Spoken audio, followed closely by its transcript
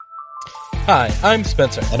Hi, I'm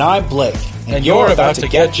Spencer. And I'm Blake. And you're about to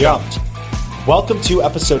get jumped. Welcome to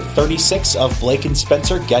episode 36 of Blake and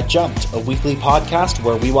Spencer Get Jumped, a weekly podcast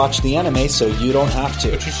where we watch the anime so you don't have to.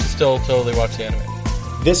 But you should still totally watch the anime.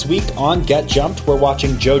 This week on Get Jumped, we're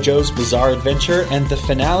watching JoJo's Bizarre Adventure and the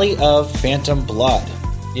finale of Phantom Blood.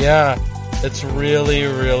 Yeah, it's really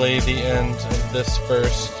the end of this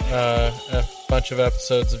first bunch of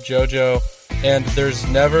episodes of JoJo. And there's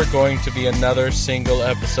never going to be another single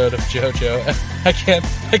episode of JoJo. I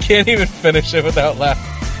can't even finish it without laughing.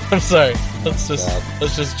 I'm sorry. Let's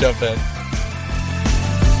just jump in.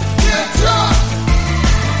 Get drunk!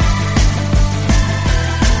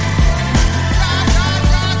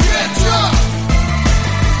 Get drunk!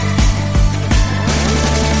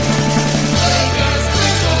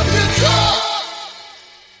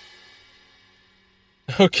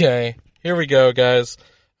 Okay, here we go, guys.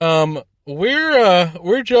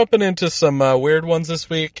 We're jumping into some weird ones this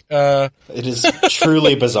week. It is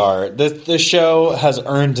truly bizarre. The show has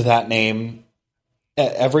earned that name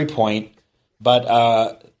at every point,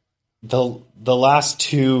 but the last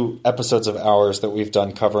two episodes of ours that we've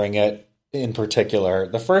done covering it in particular,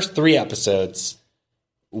 the first three episodes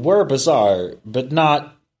were bizarre, but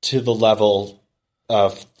not to the level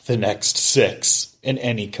of the next six in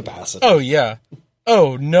any capacity. Oh yeah.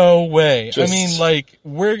 Oh no way. I mean, like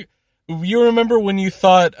you remember when you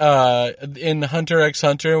thought in Hunter x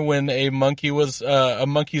Hunter when a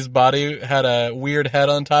monkey's body had a weird head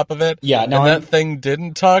on top of it? Yeah, no, that thing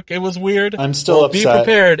didn't talk. It was weird. I'm still upset. Be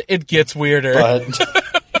prepared. It gets weirder. But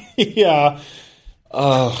yeah.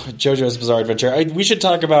 Oh, JoJo's Bizarre Adventure. We should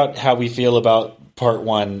talk about how we feel about part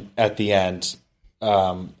one at the end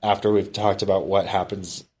after we've talked about what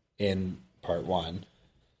happens in part one.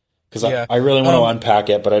 Because I really want to unpack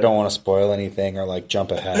it, but I don't want to spoil anything or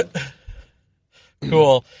jump ahead.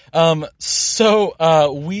 Cool.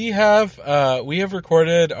 So we have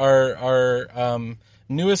recorded our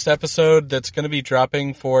newest episode that's going to be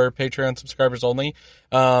dropping for Patreon subscribers only.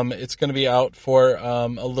 It's going to be out for a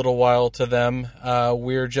little while to them.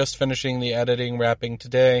 We're just finishing the editing, wrapping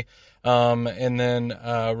today. And then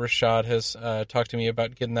Rashad has talked to me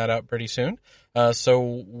about getting that out pretty soon.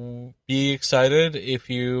 So be excited if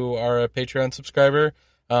you are a Patreon subscriber.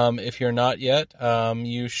 If you're not yet,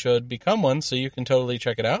 you should become one so you can totally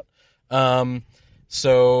check it out.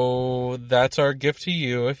 So that's our gift to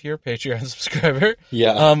you if you're a Patreon subscriber.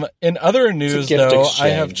 Yeah. In other news, though,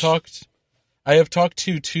 exchange. I have talked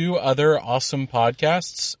to two other awesome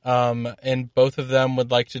podcasts, and both of them would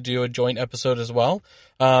like to do a joint episode as well.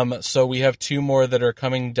 So we have two more that are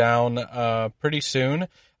coming down pretty soon.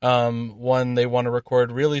 One they want to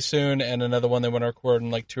record really soon, and another one they want to record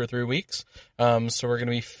in 2 or 3 weeks. So we're going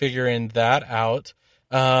to be figuring that out.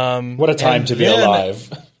 What a time to be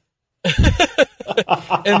alive.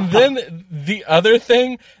 And then the other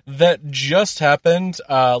thing that just happened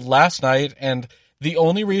last night, and the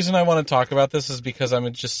only reason I want to talk about this is because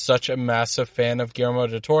I'm just such a massive fan of Guillermo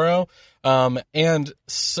del Toro. And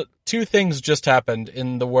two things just happened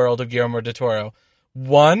in the world of Guillermo del Toro.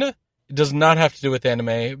 One, it does not have to do with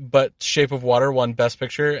anime, but Shape of Water won Best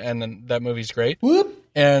Picture, and that movie's great. Whoop.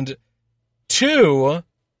 And two,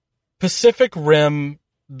 Pacific Rim,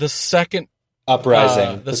 the second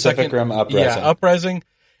Uprising. Pacific Rim Uprising. Yeah, Uprising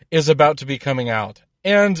is about to be coming out.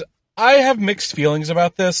 And I have mixed feelings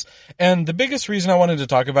about this, and the biggest reason I wanted to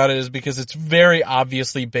talk about it is because it's very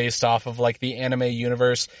obviously based off of the anime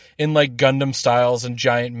universe in Gundam styles and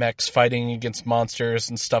giant mechs fighting against monsters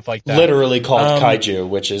and stuff like that. Literally called kaiju,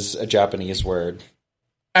 which is a Japanese word.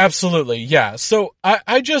 Absolutely, yeah. So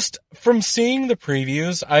I just, from seeing the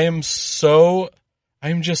previews, I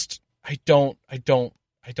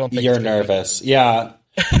don't think you're nervous. Yeah.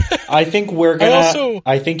 I think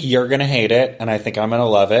I think you're gonna hate it, and I think I'm gonna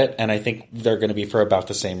love it, and I think they're gonna be for about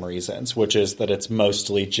the same reasons, which is that it's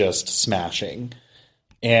mostly just smashing.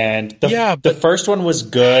 And the first one was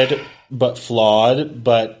good but flawed,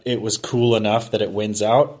 but it was cool enough that it wins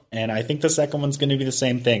out, and I think the second one's gonna be the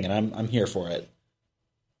same thing, and I'm here for it.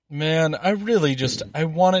 Man, I really I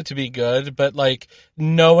want it to be good, but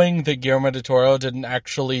knowing that Guillermo del Toro didn't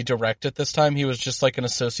actually direct it this time, he was just an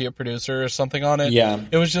associate producer or something on it. Yeah.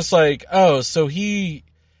 It was just so he,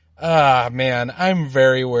 man, I'm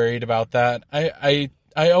very worried about that. I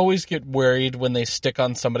always get worried when they stick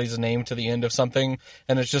on somebody's name to the end of something,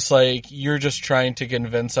 and it's just you're just trying to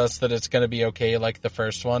convince us that it's going to be okay like the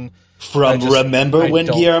first one. Remember when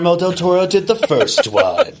Guillermo del Toro did the first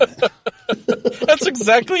one? That's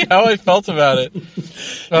exactly how I felt about it.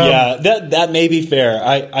 Yeah, that may be fair.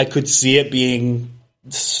 I could see it being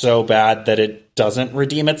so bad that it doesn't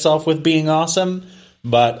redeem itself with being awesome.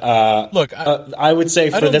 But Look, I would say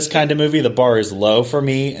for don't this kind of movie, the bar is low for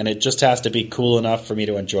me, and it just has to be cool enough for me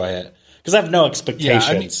to enjoy it. Because I have no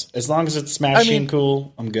expectations. As long as it's smashing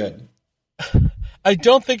cool, I'm good. I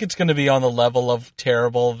don't think it's going to be on the level of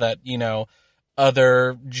terrible that,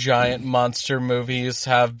 other giant monster movies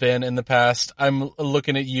have been in the past. I'm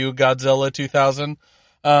looking at you, Godzilla 2000.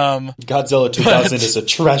 Godzilla 2000 is a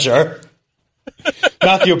treasure.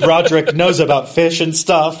 Matthew Broderick knows about fish and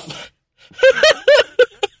stuff.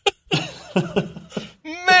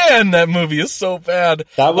 Man, that movie is so bad.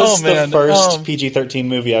 That was the first PG-13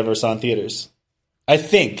 movie I ever saw in theaters. I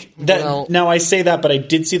think. Now, I say that, but I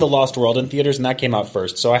did see The Lost World in theaters, and that came out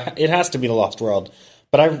first. So it has to be The Lost World.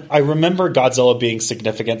 But I remember Godzilla being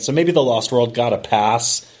significant, so maybe The Lost World got a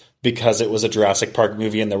pass because it was a Jurassic Park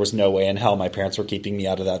movie, and there was no way in hell my parents were keeping me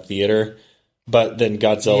out of that theater. But then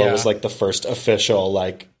Godzilla was like the first official,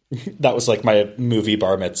 that was like my movie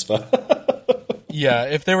bar mitzvah. Yeah,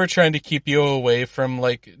 if they were trying to keep you away from,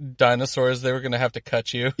 dinosaurs, they were going to have to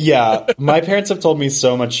cut you. Yeah, my parents have told me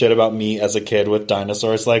so much shit about me as a kid with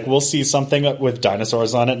dinosaurs. We'll see something with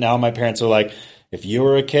dinosaurs on it now. My parents are like, if you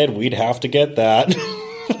were a kid, we'd have to get that.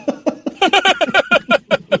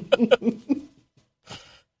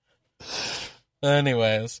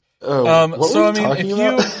 Anyways. What were we talking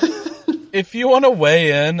about? If you want to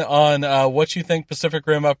weigh in on what you think Pacific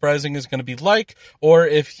Rim Uprising is going to be like, or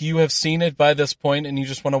if you have seen it by this point and you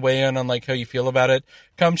just want to weigh in on how you feel about it,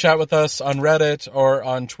 come chat with us on Reddit or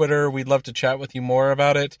on Twitter. We'd love to chat with you more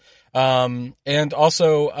about it. And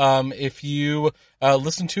also, if you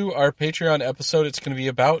listen to our Patreon episode, it's going to be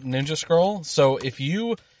about Ninja Scroll. So if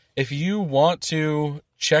you want to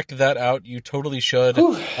check that out, you totally should.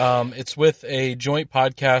 It's with a joint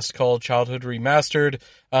podcast called Childhood Remastered.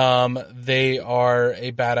 They are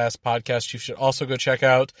a badass podcast you should also go check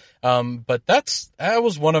out. But that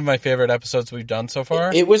was one of my favorite episodes we've done so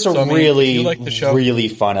far. It was really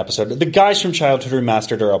fun episode. The guys from Childhood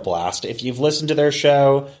Remastered are a blast. If you've listened to their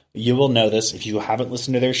show, you will know this. If you haven't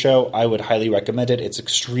listened to their show, I would highly recommend it. It's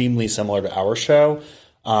extremely similar to our show.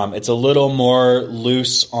 It's a little more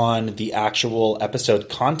loose on the actual episode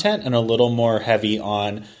content and a little more heavy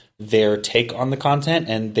on their take on the content,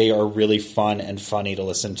 and they are really fun and funny to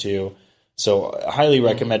listen to. So I highly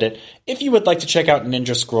recommend it. If you would like to check out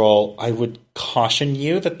Ninja Scroll, I would caution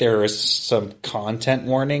you that there is some content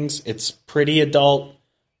warnings. It's pretty adult.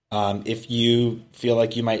 If you feel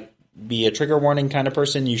like you might be a trigger warning kind of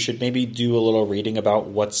person, you should maybe do a little reading about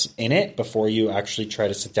what's in it before you actually try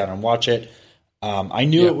to sit down and watch it. I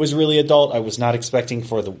knew it was really adult. I was not expecting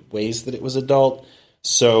for the ways that it was adult.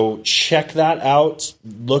 So check that out.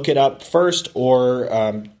 Look it up first,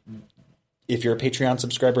 or if you're a Patreon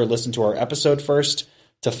subscriber, listen to our episode first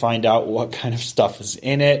to find out what kind of stuff is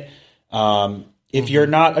in it. If you're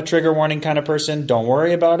not a trigger warning kind of person, don't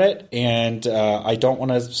worry about it. And I don't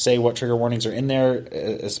want to say what trigger warnings are in there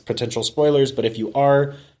as potential spoilers, but if you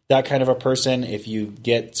are that kind of a person, if you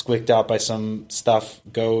get squeaked out by some stuff,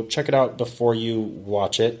 go check it out before you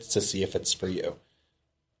watch it to see if it's for you.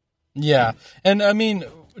 Yeah. And I mean,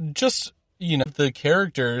 just, the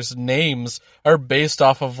characters' names are based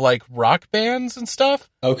off of rock bands and stuff.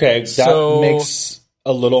 Okay. That makes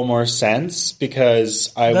a little more sense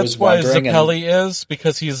because I was wondering. That's why Zeppeli is,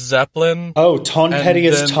 because he's Zeppelin. Oh, Tom Petty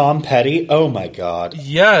is Tom Petty? Oh my God.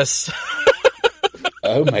 Yes.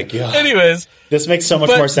 Oh my God. Anyways. This makes so much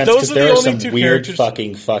more sense because there are some weird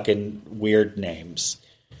characters. fucking weird names.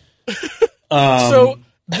 So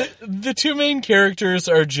the two main characters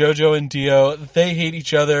are JoJo and Dio. They hate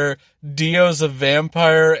each other. Dio's a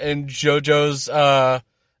vampire and JoJo's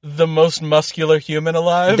the most muscular human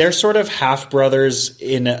alive. They're sort of half brothers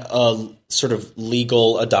in a sort of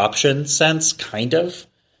legal adoption sense, kind of.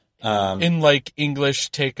 In English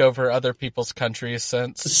take over other people's countries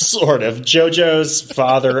sense. Sort of. JoJo's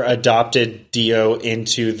father adopted Dio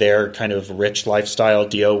into their kind of rich lifestyle.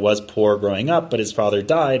 Dio was poor growing up, but his father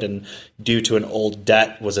died, and due to an old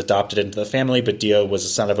debt was adopted into the family, but Dio was a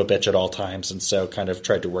son of a bitch at all times, and so kind of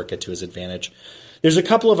tried to work it to his advantage. There's a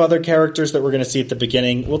couple of other characters that we're going to see at the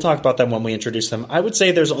beginning. We'll talk about them when we introduce them. I would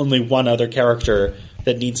say there's only one other character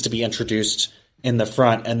that needs to be introduced in the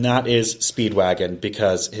front, and that is Speedwagon,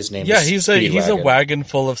 because his name is Speedwagon. He's a wagon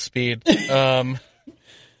full of speed.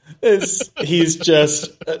 He's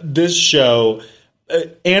just this show.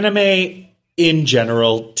 Anime in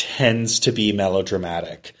general tends to be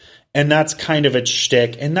melodramatic, and that's kind of its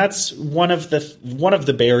shtick. And that's one of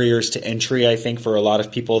the barriers to entry, I think, for a lot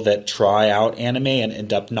of people that try out anime and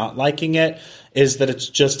end up not liking it, is that it's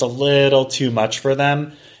just a little too much for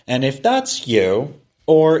them. And if that's you,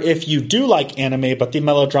 or if you do like anime, but the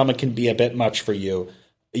melodrama can be a bit much for you,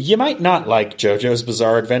 you might not like JoJo's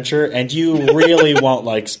Bizarre Adventure, and you really won't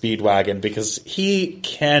like Speedwagon because he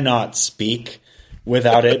cannot speak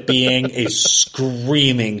without it being a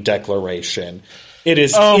screaming declaration. It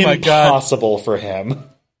is impossible for him.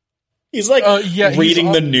 He's like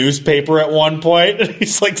reading the newspaper at one point, and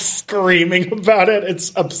he's like screaming about it.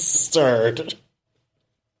 It's absurd.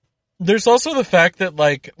 There's also the fact that,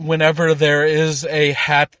 like, whenever there is a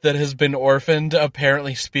hat that has been orphaned,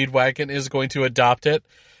 apparently Speedwagon is going to adopt it.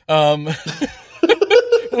 We'll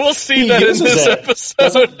see that in this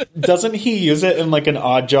episode. Doesn't he use it in, like, an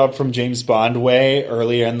Odd Job from James Bond way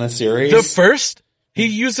earlier in the series? He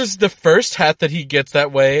uses the first hat that he gets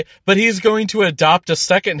that way, but he's going to adopt a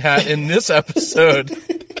second hat in this episode.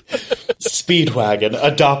 Speedwagon,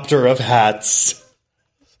 adopter of hats.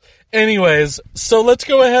 Anyways, so let's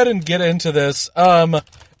go ahead and get into this.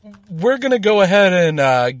 We're going to go ahead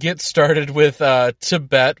and get started with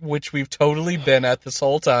Tibet, which we've totally been at this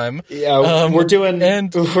whole time. Yeah, we're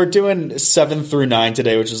doing 7 through 9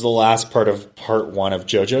 today, which is the last part of part 1 of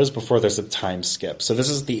JoJo's before there's a time skip. So this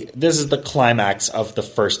is the climax of the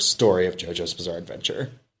first story of JoJo's Bizarre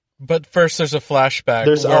Adventure. But first, there's a flashback.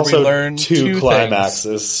 There's where also we learn two climaxes,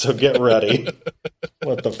 things. So get ready.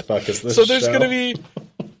 What the fuck is this? So there's going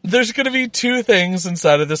to be two things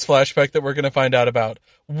inside of this flashback that we're going to find out about.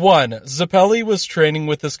 One, Zappelli was training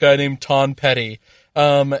with this guy named Ton Petty.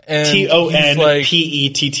 And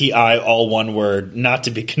Tonpetti, all one word, not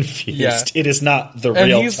to be confused. Yeah. It is not the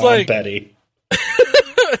real Tom Petty.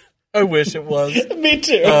 I wish it was. Me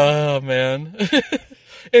too. Oh, man.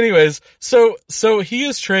 Anyways, so he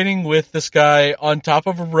is training with this guy on top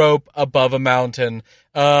of a rope above a mountain.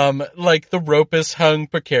 Like the rope is hung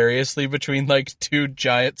precariously between like two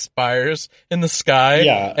giant spires in the sky.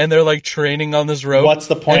 Yeah. And they're like training on this rope. What's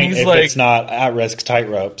the point if it's not at-risk tight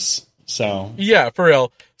ropes? So. Yeah, for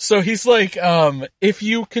real. So he's like, if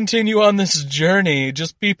you continue on this journey,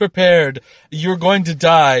 just be prepared. You're going to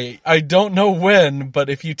die. I don't know when, but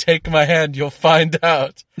if you take my hand, you'll find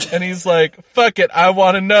out. And he's like, fuck it, I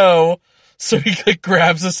want to know. So he like,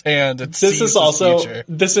 grabs his hand and sees his future.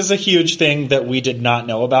 This is a huge thing that we did not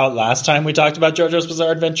know about last time we talked about JoJo's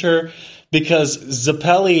Bizarre Adventure, because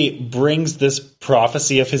Zappelli brings this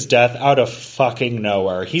prophecy of his death out of fucking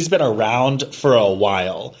nowhere. He's been around for a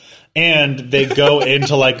while. And they go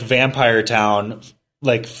into, like, Vampire Town,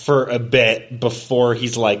 like, for a bit before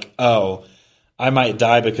he's like, oh, I might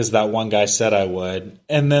die because that one guy said I would.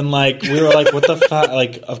 And then, like, we were like, what the fuck?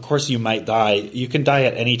 Like, of course you might die. You can die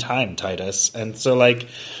at any time, Titus. And so, like,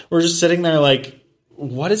 we're just sitting there like,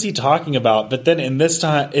 what is he talking about? But then in this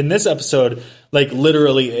episode, like,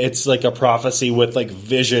 literally it's like a prophecy with like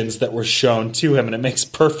visions that were shown to him, and it makes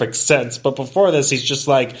perfect sense. But before this, he's just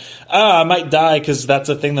like, I might die because that's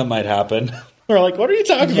a thing that might happen. We're like, what are you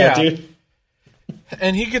talking about, dude?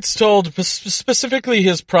 And he gets told, specifically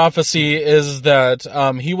his prophecy is that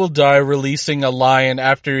he will die releasing a lion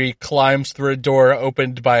after he climbs through a door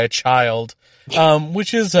opened by a child,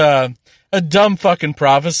 which is a dumb fucking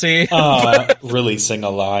prophecy. Releasing a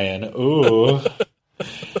lion. Ooh.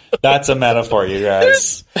 That's a metaphor, you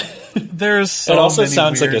guys. There's so it also many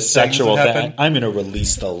sounds like weird a sexual things that thing. happen. I'm going to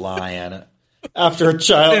release the lion. After a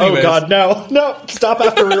child. Anyways. Oh, God, no. No. Stop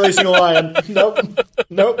after releasing a lion.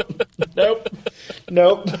 Nope.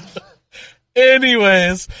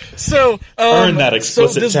 Anyways, so earn that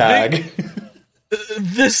explicit tag.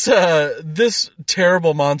 This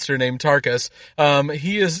terrible monster named Tarkus,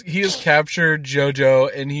 he has captured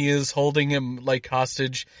JoJo, and he is holding him like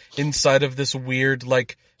hostage inside of this weird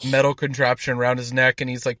like metal contraption around his neck, and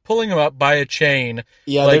he's like pulling him up by a chain,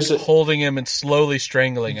 like holding him and slowly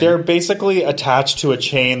strangling him. They're basically attached to a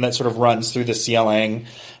chain that sort of runs through the ceiling,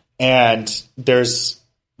 and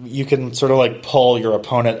you can sort of like pull your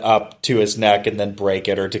opponent up to his neck and then break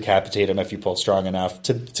it or decapitate him if you pull strong enough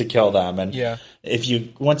to kill them. And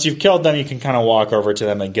once you've killed them, you can kind of walk over to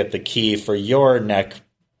them and get the key for your neck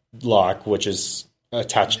lock, which is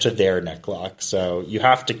attached to their neck lock. So you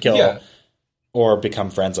have to kill or become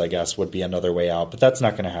friends, I guess, would be another way out, but that's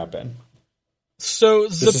not going to happen. So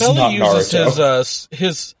Zappelli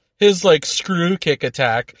uses his like screw kick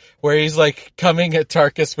attack, where he's like coming at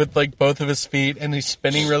Tarkus with like both of his feet, and he's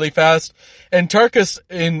spinning really fast. And Tarkus,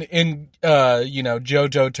 in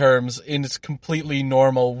JoJo terms, is completely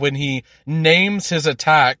normal when he names his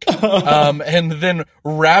attack, and then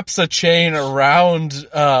wraps a chain around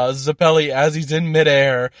Zappelli as he's in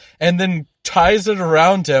midair, and then ties it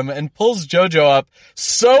around him and pulls JoJo up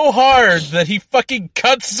so hard that he fucking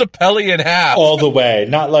cuts Zappelli in half all the way,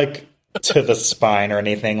 not like to the spine or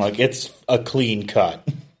anything. Like, it's a clean cut.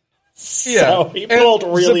 So he pulled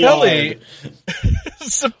really hard.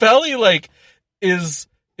 Zappelli, like, is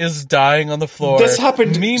is dying on the floor. This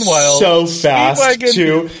happened Meanwhile, so fast, Speedwagon,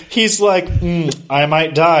 too. He's like, I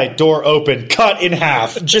might die. Door open. Cut in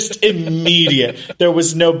half. Just immediate. There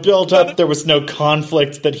was no build-up. There was no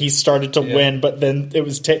conflict that he started to win, but then it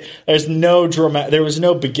was... there's no drama. There was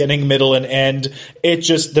no beginning, middle, and end. It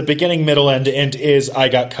just... The beginning, middle, and end is I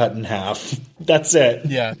got cut in half. That's it.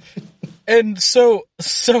 Yeah. And so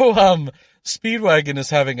Speedwagon is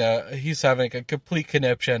having a complete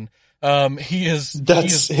conniption. That's his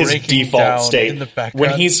breaking default down state. in the background.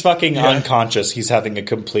 When he's fucking unconscious, he's having a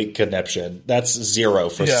complete conniption. That's 0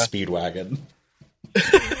 for Speedwagon.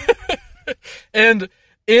 And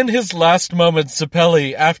in his last moments,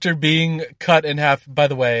 Zappelli, after being cut in half, by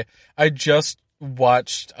the way, I just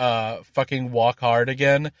watched fucking Walk Hard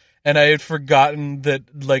again, and I had forgotten that,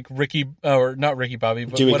 like, not Ricky Bobby,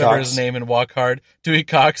 but Dewey whatever Cox. his name in Walk Hard, Dewey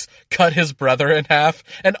Cox, cut his brother in half,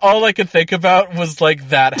 and all I could think about was, like,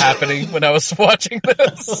 that happening when I was watching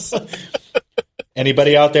this.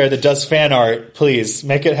 Anybody out there that does fan art, please,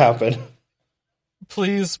 make it happen.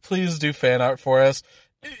 Please do fan art for us.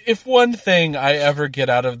 If one thing I ever get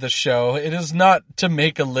out of this show, it is not to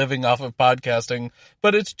make a living off of podcasting,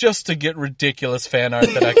 but it's just to get ridiculous fan art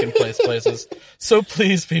that I can place places. So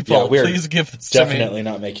please, people, please give this to me. Definitely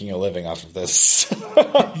not making a living off of this.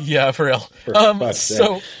 Yeah, for real. Let's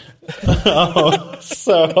see.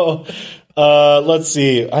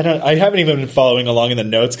 I haven't even been following along in the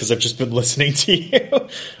notes because I've just been listening to you.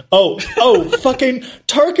 Fucking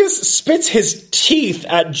Tarkus spits his teeth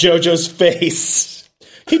at JoJo's face.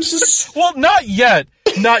 He just... Well, not yet.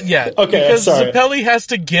 Okay, because sorry. Zappelli has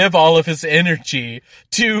to give all of his energy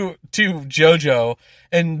to JoJo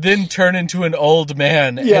and then turn into an old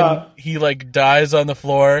man. Yeah. And he, like, dies on the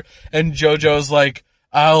floor, and JoJo's like,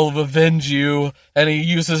 I'll avenge you, and he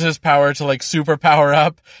uses his power to, like, super power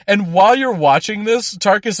up. And while you're watching this,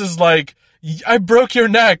 Tarkus is like, I broke your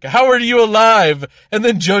neck. How are you alive? And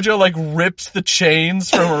then JoJo, like, rips the chains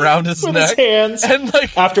from around his with neck. his hands. And,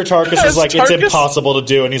 like, after Tarkus is like, it's Tarkus... impossible to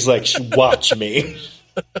do, and he's like, watch me.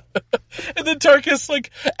 And then Tarkus, like,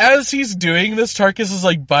 as he's doing this, Tarkus is,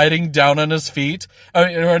 like, biting down on his feet,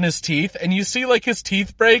 or on his teeth, and you see, like, his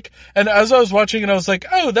teeth break, and as I was watching it, I was like,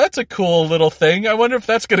 oh, that's a cool little thing, I wonder if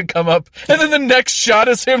that's gonna come up, and then the next shot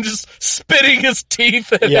is him just spitting his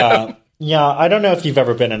teeth at him. Yeah, I don't know if you've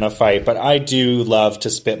ever been in a fight, but I do love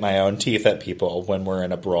to spit my own teeth at people when we're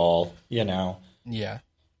in a brawl, you know. Yeah.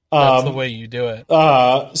 That's the way you do it.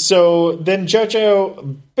 So then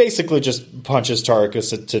JoJo basically just punches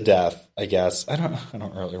Tarkus to death, I guess. I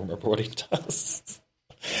don't really remember what he does.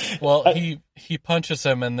 Well, he punches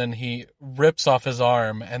him, and then he rips off his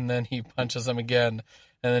arm, and then he punches him again,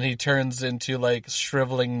 and then he turns into, like,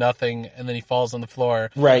 shriveling nothing, and then he falls on the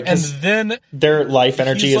floor. Right. And then their life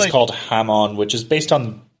energy is like, called Hamon, which is based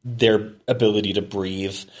on their ability to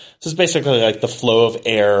breathe. So it's basically like the flow of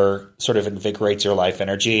air sort of invigorates your life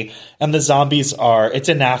energy. And the zombies it's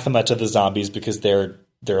anathema to the zombies because they're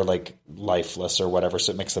like lifeless or whatever,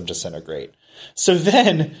 so it makes them disintegrate. So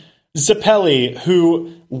then Zappelli,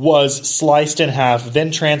 who was sliced in half, then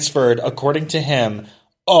transferred, according to him,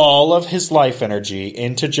 all of his life energy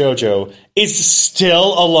into JoJo, is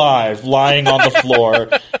still alive, lying on the floor.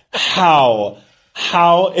 How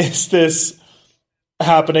is this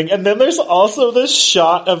happening? And then there's also this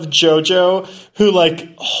shot of JoJo who,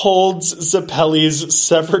 like, holds Zappelli's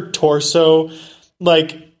severed torso,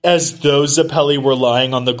 like, as though Zappelli were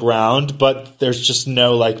lying on the ground, but there's just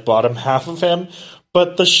no, like, bottom half of him.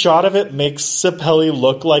 But the shot of it makes Zappelli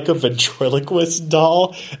look like a ventriloquist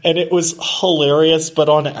doll, and it was hilarious, but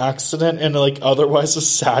on accident, and, like, otherwise a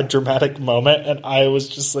sad, dramatic moment, and I was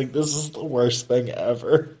just like, this is the worst thing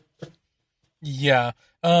ever. Yeah.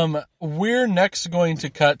 We're next going to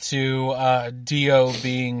cut to Dio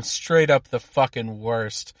being straight up the fucking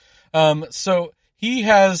worst. So he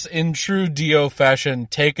has, in true Dio fashion,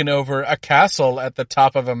 taken over a castle at the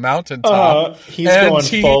top of a mountaintop. He's going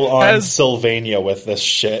full on Sylvania with this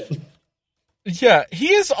shit. Yeah,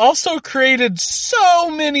 he has also created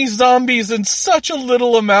so many zombies in such a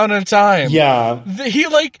little amount of time. Yeah.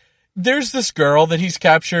 There's this girl that he's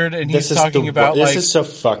captured, and he's talking about, this is so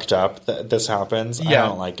fucked up that this happens. Yeah, I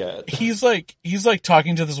don't like it. He's like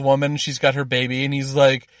talking to this woman. She's got her baby, and he's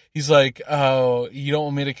like, oh, you don't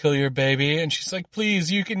want me to kill your baby? And she's like,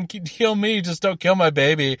 please, you can kill me, just don't kill my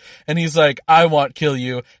baby. And he's like, I want kill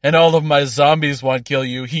you, and all of my zombies want kill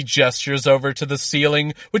you. He gestures over to the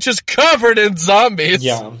ceiling, which is covered in zombies.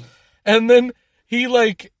 Yeah. And then he's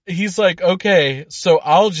like, okay, so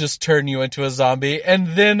I'll just turn you into a zombie,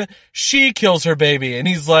 and then she kills her baby, and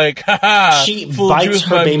he's like, haha, she bites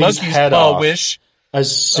her baby's head off wish.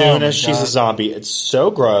 as soon as she's a zombie. It's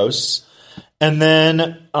so gross. And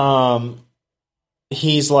then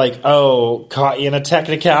he's like, oh, caught you in a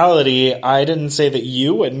technicality. I didn't say that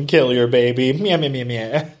you wouldn't kill your baby. Meow, meow, meow,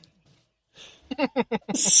 meow.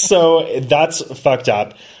 So that's fucked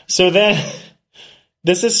up. So then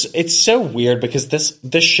it's so weird because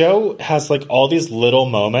this show has like all these little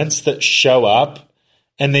moments that show up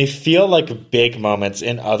and they feel like big moments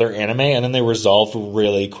in other anime and then they resolve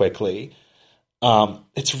really quickly.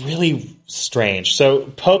 It's really strange. So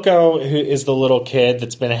Poco, who is the little kid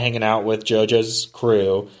that's been hanging out with JoJo's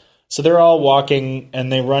crew, so they're all walking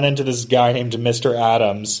and they run into this guy named Mr.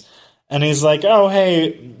 Adams. And he's like, oh,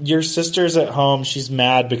 hey, your sister's at home. She's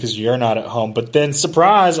mad because you're not at home. But then,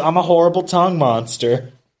 surprise, I'm a horrible tongue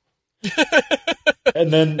monster.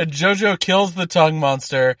 And then JoJo kills the tongue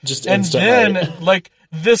monster. Just and instantly. then, like,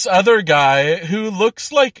 this other guy who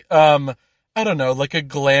looks like, I don't know, like a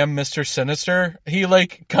glam Mr. Sinister. He,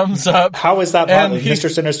 like, comes up. How is that possible?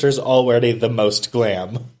 Mr. Sinister's already the most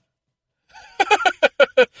glam.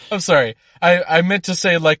 I'm sorry. I meant to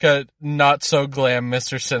say like a not so glam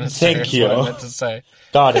Mr. Sinister. Thank you. What I meant to say.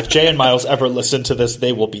 God, if Jay and Miles ever listen to this,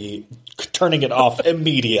 they will be turning it off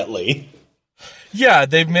immediately. Yeah,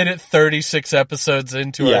 they've made it 36 episodes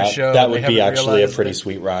into our show. That would be actually a pretty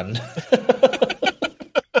sweet run.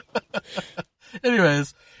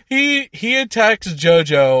 Anyways, he attacks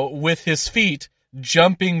JoJo with his feet,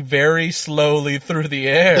 jumping very slowly through the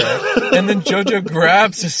air. And then JoJo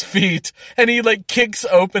grabs his feet and he like kicks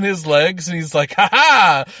open his legs and he's like,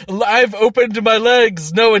 ha! I've opened my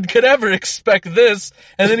legs. No one could ever expect this.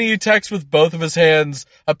 And then he attacks with both of his hands,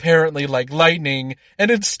 apparently like lightning.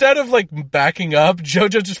 And instead of like backing up,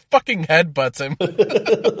 JoJo just fucking headbutts him.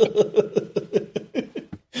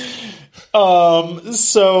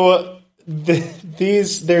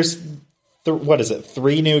 There's what is it?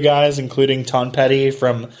 3 new guys, including Tom Petty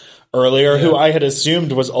from earlier, who I had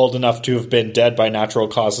assumed was old enough to have been dead by natural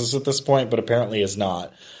causes at this point, but apparently is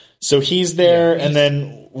not. So he's there, and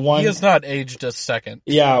then one... He has not aged a second.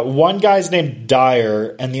 Yeah, one guy's named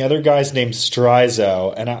Dyer, and the other guy's named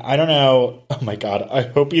Strizo, and I don't know... Oh my god, I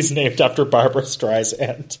hope he's named after Barbara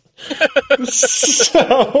Streisand.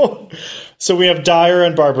 So we have Dyer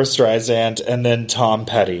and Barbara Streisand, and then Tom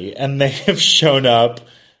Petty, and they have shown up,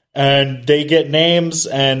 and they get names,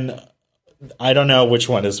 and I don't know which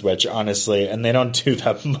one is which, honestly, and they don't do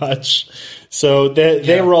that much. So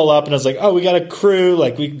they roll up, and I was like, oh, we got a crew,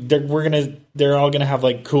 like they're all gonna have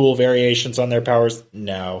like cool variations on their powers.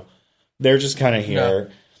 No, they're just kind of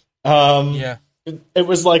here. No. It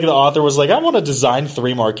was like the author was like, I want to design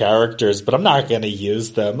 3 more characters, but I'm not gonna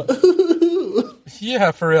use them.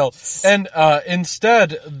 Yeah, for real. And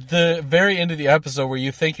instead, the very end of the episode where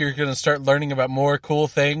you think you're going to start learning about more cool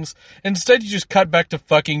things, instead you just cut back to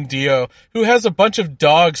fucking Dio, who has a bunch of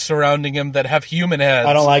dogs surrounding him that have human heads.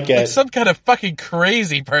 I don't like it. Like some kind of fucking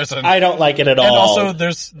crazy person. I don't like it at all. And also,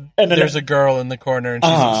 there's a girl in the corner, and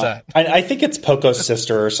she's upset. I think it's Poco's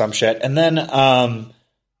sister or some shit. And then,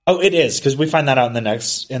 it is, because we find that out in the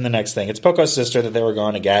next thing. It's Poco's sister that they were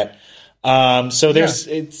going to get. So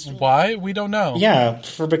it's why we don't know. Yeah,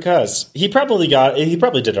 because he probably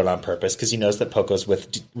did it on purpose because he knows that Poco's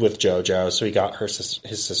with JoJo, so he got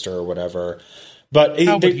his sister or whatever. But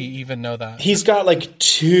how would he even know that? He's got like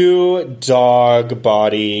 2 dog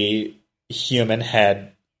body human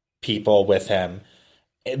head people with him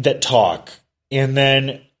that talk, and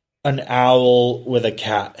then an owl with a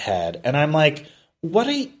cat head, and I'm like, what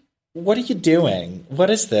are you doing?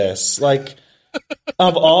 What is this like?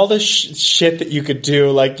 Of all the shit that you could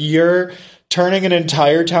do, like you're turning an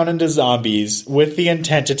entire town into zombies with the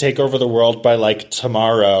intent to take over the world by like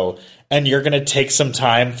tomorrow, and you're gonna take some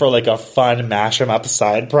time for like a fun mash 'em up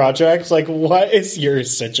side project. Like, what is your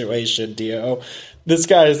situation, Dio? This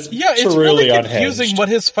guy's it's truly really unhinged. confusing.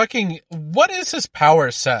 What is his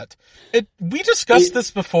power set? We discussed this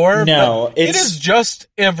before. No, but it is just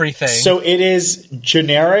everything. So it is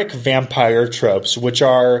generic vampire tropes, which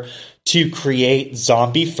are to create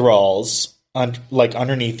zombie thralls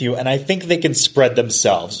underneath you, and I think they can spread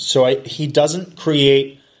themselves. So he doesn't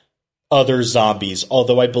create other zombies,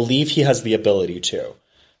 although I believe he has the ability to.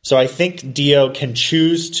 So I think Dio can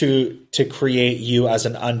choose to create you as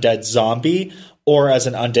an undead zombie or as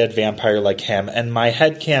an undead vampire like him. And my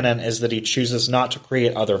headcanon is that he chooses not to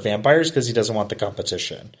create other vampires because he doesn't want the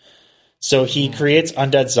competition. So he creates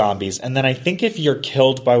undead zombies, and then I think if you're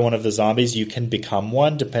killed by one of the zombies, you can become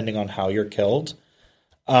one, depending on how you're killed.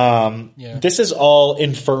 This is all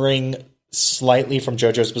inferring slightly from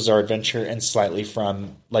JoJo's Bizarre Adventure and slightly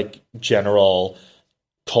from like general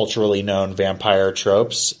culturally known vampire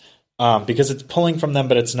tropes, because it's pulling from them,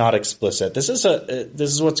 but it's not explicit. This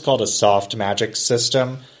is what's called a soft magic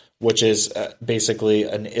system, which is basically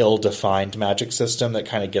an ill-defined magic system that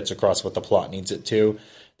kind of gets across what the plot needs it to.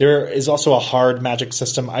 There is also a hard magic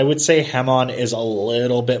system. I would say Hemon is a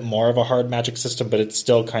little bit more of a hard magic system, but it's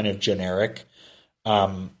still kind of generic.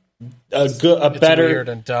 It's weird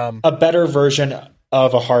and dumb. A better version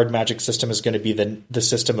of a hard magic system is going to be the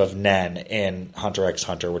system of Nen in Hunter x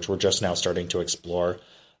Hunter, which we're just now starting to explore.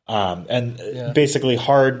 Basically,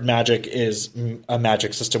 hard magic is a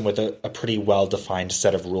magic system with a pretty well-defined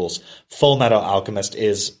set of rules. Full Metal Alchemist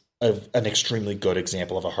is an extremely good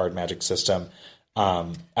example of a hard magic system.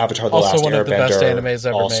 Avatar: The Last one of the best animes Airbender,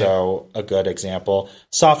 ever also a good example.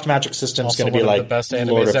 Soft magic system is going to be like the best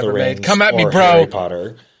Lord of the ever Rings made. Come at me, or bro. Harry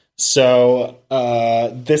Potter. So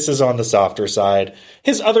this is on the softer side.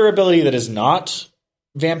 His other ability that is not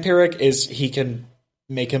vampiric is he can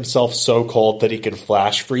make himself so cold that he can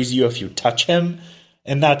flash freeze you if you touch him,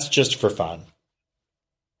 and that's just for fun.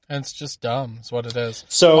 And it's just dumb, is what it is.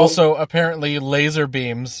 So also, apparently, laser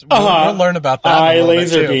beams. We'll learn about that.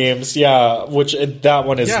 Laser beams, yeah. Which that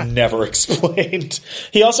one is never explained.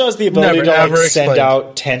 He also has the ability to send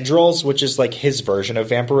out tendrils, which is like his version of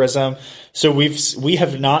vampirism. So we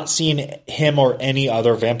have not seen him or any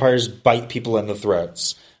other vampires bite people in the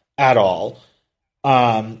throats at all.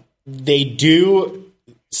 They do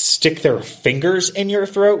stick their fingers in your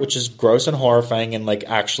throat, which is gross and horrifying, and like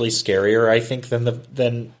actually scarier, I think,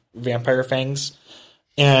 than vampire fangs.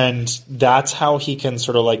 And that's how he can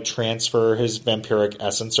sort of like transfer his vampiric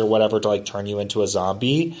essence or whatever to like turn you into a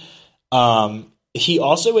zombie. He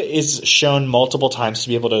also is shown multiple times to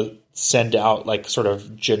be able to send out like sort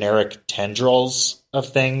of generic tendrils of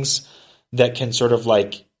things that can sort of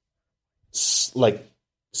like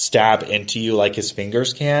stab into you like his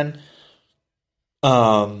fingers can.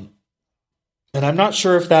 And I'm not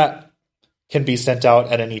sure if that can be sent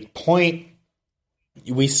out at any point.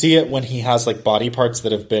 We see it when he has like body parts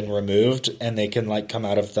that have been removed and they can like come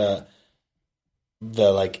out of the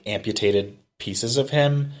like amputated pieces of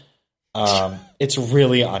him. It's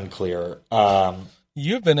really unclear.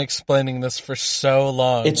 You've been explaining this for so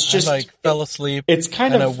long. It's just I fell asleep. It's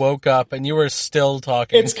kind and of I woke up and you were still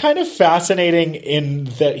talking. It's kind of fascinating in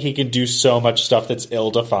that he can do so much stuff that's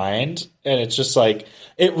ill-defined, and it's just like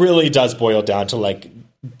it really does boil down to like,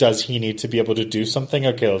 does he need to be able to do something?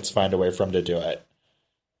 Okay, let's find a way for him to do it.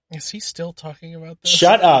 Is he still talking about this?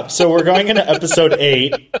 Shut up. So we're going into episode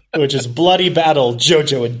 8, which is Bloody Battle,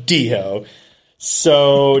 JoJo and Dio.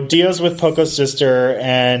 So Dio's with Poco's sister,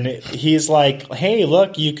 and he's like, hey,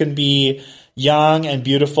 look, you can be young and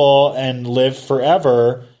beautiful and live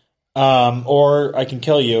forever, or I can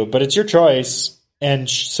kill you, but it's your choice. And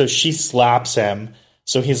so she slaps him.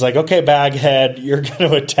 So he's like, okay, baghead, you're going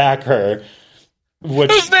to attack her.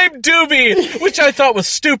 Who's named Doobie, which I thought was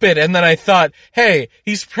stupid, and then I thought, hey,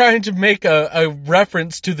 he's trying to make a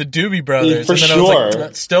reference to the Doobie Brothers. For and then sure. I was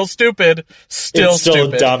like, still stupid. Still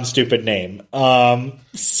a dumb, stupid name.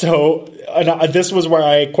 This was where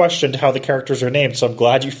I questioned how the characters are named, so I'm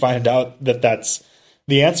glad you find out that that's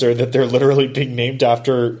the answer, that they're literally being named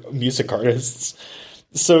after music artists.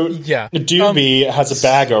 So Doobie has a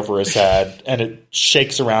bag over his head, and it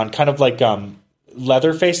shakes around, kind of like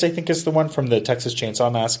Leatherface, I think, is the one from the Texas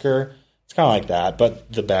Chainsaw Massacre. It's kind of like that,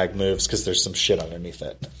 but the bag moves because there's some shit underneath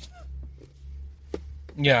it.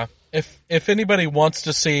 Yeah. If anybody wants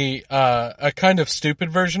to see a kind of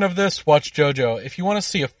stupid version of this, watch JoJo. If you want to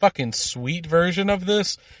see a fucking sweet version of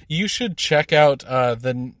this, you should check out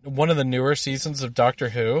one of the newer seasons of Doctor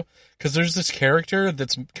Who, because there's this character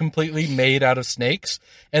that's completely made out of snakes,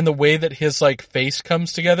 and the way that his like face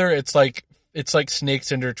comes together, it's like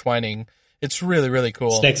snakes intertwining. It's really, really cool.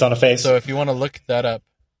 Snakes on a face. So if you want to look that up,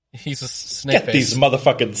 he's a snake Get face. these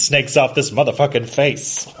motherfucking snakes off this motherfucking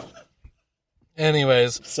face.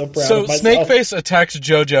 Anyways, so Snakeface attacks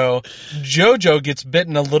JoJo. JoJo gets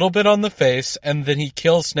bitten a little bit on the face, and then he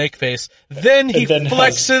kills Snakeface. Then he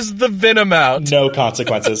flexes the venom out. No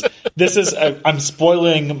consequences. This is I'm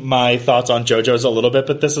spoiling my thoughts on JoJo's a little bit,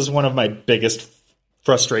 but this is one of my biggest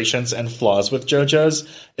frustrations and flaws with JoJo's,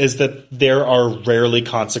 is that there are rarely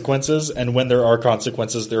consequences, and when there are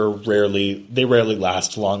consequences, they rarely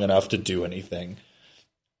last long enough to do anything.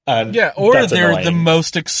 Or they're annoying. The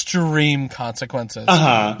most extreme consequences.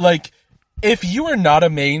 Like, if you are not a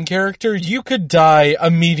main character, you could die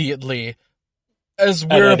immediately, as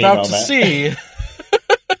we're about to see.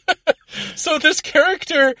 So this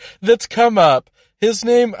character that's come up, his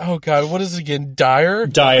name, oh god, what is it again? Dyer?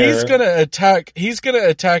 He's gonna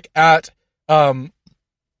attack at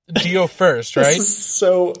Dio first, right? This is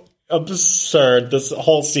so absurd. This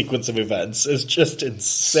whole sequence of events is just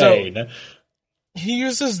insane. he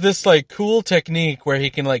uses this like cool technique where he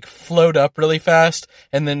can like float up really fast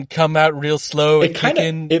and then come out real slow. It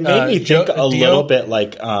made me think a little bit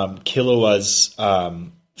like Killua's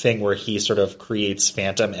thing where he sort of creates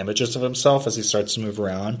phantom images of himself as he starts to move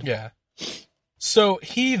around. Yeah. So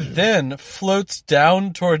he then floats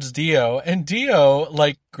down towards Dio, and Dio,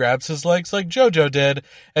 like, grabs his legs like JoJo did,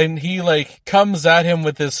 and he, like, comes at him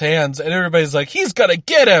with his hands, and everybody's like, he's gonna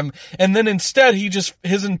get him! And then instead,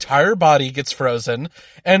 his entire body gets frozen,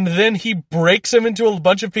 and then he breaks him into a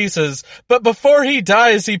bunch of pieces, but before he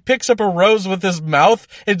dies, he picks up a rose with his mouth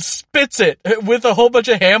and spits it with a whole bunch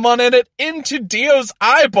of ham on it into Dio's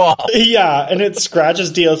eyeball! Yeah, and it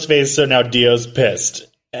scratches Dio's face, so now Dio's pissed.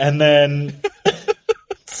 And then...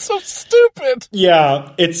 so stupid.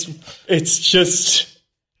 Yeah, it's just...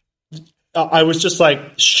 I was just like,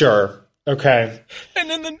 sure, okay. And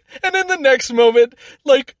then the next moment,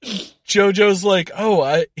 like, JoJo's like,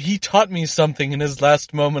 he taught me something in his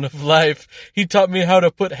last moment of life. He taught me how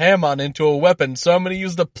to put Hamon into a weapon, so I'm gonna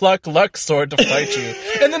use the Pluck Luck sword to fight you.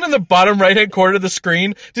 And then in the bottom right-hand corner of the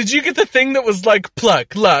screen, did you get the thing that was like,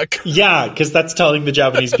 Pluck Luck? Yeah, because that's telling the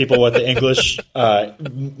Japanese people what the English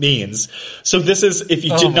means. So this is, if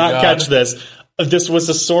you did not catch this was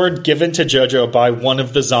a sword given to JoJo by one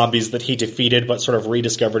of the zombies that he defeated but sort of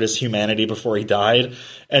rediscovered his humanity before he died.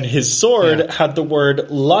 And his sword had the word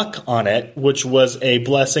luck on it, which was a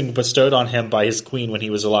blessing bestowed on him by his queen when he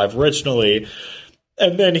was alive originally.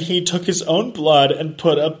 And then he took his own blood and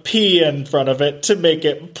put a P in front of it to make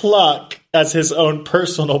it pluck as his own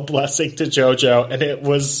personal blessing to JoJo. And it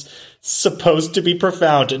was supposed to be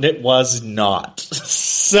profound, and it was not.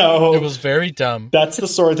 So it was very dumb. That's the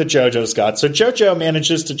sword that JoJo's got. So JoJo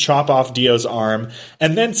manages to chop off Dio's arm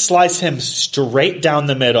and then slice him straight down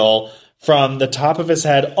the middle from the top of his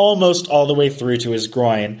head almost all the way through to his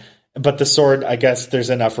groin. But the sword, I guess there's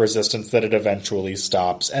enough resistance that it eventually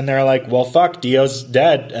stops. And they're like, well, fuck, Dio's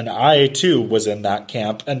dead. And I, too, was in that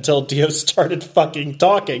camp until Dio started fucking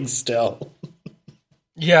talking still.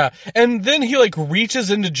 Yeah, and then he, like,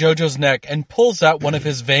 reaches into JoJo's neck and pulls out one of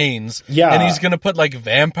his veins. Yeah. And he's gonna put, like,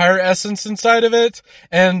 vampire essence inside of it,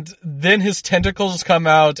 and then his tentacles come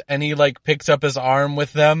out, and he, like, picks up his arm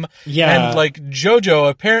with them. Yeah. And, like,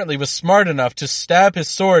 JoJo apparently was smart enough to stab his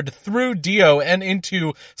sword through Dio and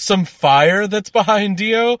into some fire that's behind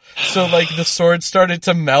Dio, so, like, the sword started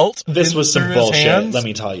to melt. This was some through his bullshit, hands. let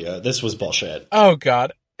me tell you. This was bullshit. Oh,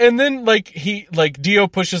 God. And then, like, Dio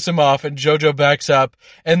pushes him off and JoJo backs up.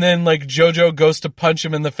 And then, like, JoJo goes to punch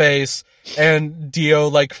him in the face and Dio,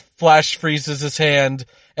 like, flash freezes his hand.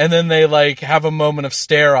 And then they, like, have a moment of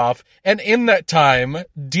stare off. And in that time,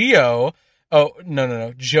 Dio... Oh,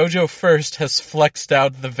 no. JoJo first has flexed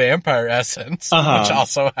out the vampire essence, which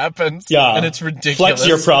also happens. Yeah. And it's ridiculous. Flex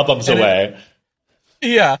your problems away.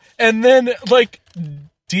 Yeah. And then, like...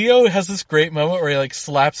 Dio has this great moment where he, like,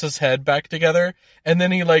 slaps his head back together, and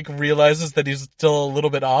then he, like, realizes that he's still a little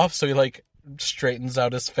bit off, so he, like, straightens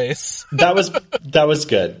out his face. That was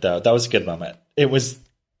good, though. That was a good moment. It was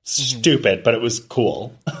stupid, but it was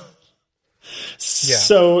cool. Yeah.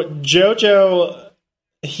 So JoJo,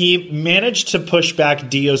 he managed to push back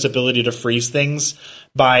Dio's ability to freeze things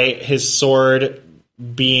by his sword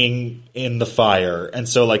being in the fire. And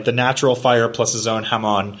so, like, the natural fire plus his own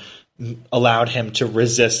Hamon allowed him to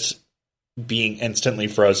resist being instantly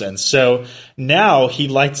frozen. So now he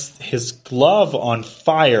lights his glove on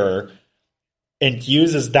fire and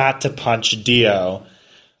uses that to punch Dio.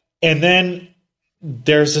 And then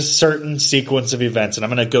there's a certain sequence of events, and I'm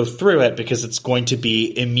going to go through it because it's going to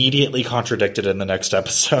be immediately contradicted in the next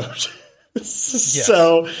episode. Yes.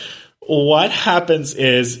 So what happens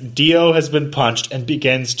is Dio has been punched and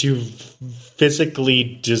begins to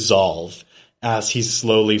physically dissolve as he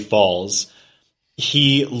slowly falls.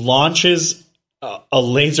 He launches a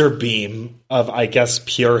laser beam of, I guess,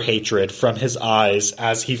 pure hatred from his eyes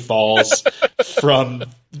as he falls from,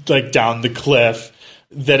 like, down the cliff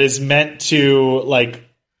that is meant to, like,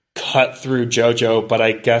 cut through JoJo, but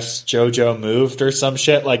I guess JoJo moved or some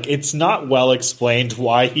shit. Like, it's not well explained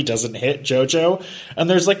why he doesn't hit JoJo. And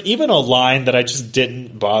there's, like, even a line that I just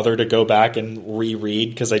didn't bother to go back and reread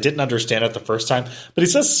because I didn't understand it the first time. But he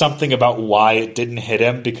says something about why it didn't hit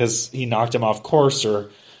him because he knocked him off course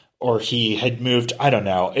or he had moved. I don't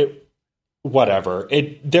know. Whatever.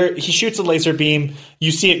 He shoots a laser beam.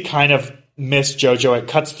 You see it kind of miss JoJo. It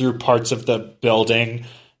cuts through parts of the building.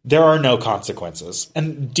 There are no consequences.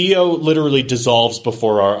 And Dio literally dissolves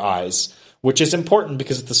before our eyes, which is important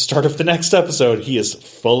because at the start of the next episode, he is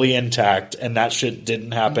fully intact, and that shit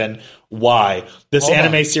didn't happen. Why? This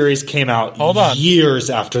anime series came out years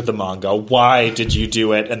after the manga. Why did you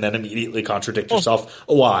do it and then immediately contradict yourself?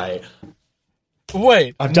 Why?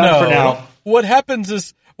 Wait, I'm done for now. What happens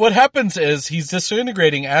is he's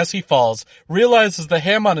disintegrating as he falls, realizes the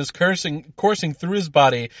Hammon is coursing through his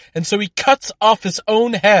body, and so he cuts off his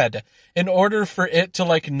own head in order for it to,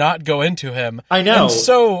 like, not go into him. I know,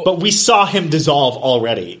 and but we saw him dissolve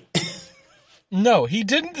already. No, he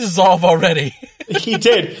didn't dissolve already. He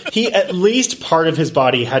did. He, at least part of his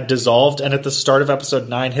body had dissolved, and at the start of episode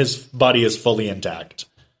 9, his body is fully intact.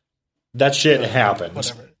 That shit happened.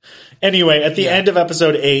 Whatever. Anyway, at the end of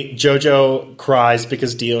episode 8, JoJo cries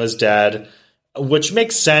because Dio is dead, which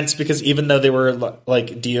makes sense because even though they were,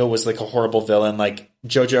 like, Dio was, like, a horrible villain, like,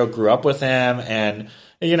 JoJo grew up with him, and,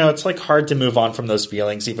 you know, it's, like, hard to move on from those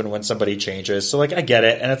feelings even when somebody changes. So, like, I get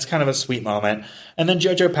it, and it's kind of a sweet moment. And then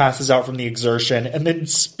JoJo passes out from the exertion, and then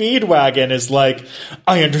Speedwagon is like,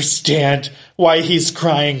 I understand why he's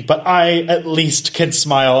crying, but I at least can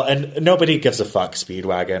smile, and nobody gives a fuck,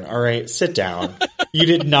 Speedwagon. All right, sit down. You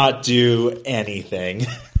did not do anything.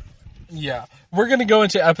 Yeah. We're going to go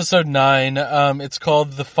into episode 9. It's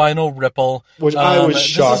called The Final Ripple. Which I was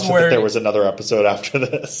shocked that there was another episode after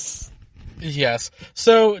this. Yes.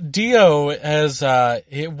 So Dio has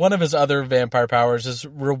one of his other vampire powers is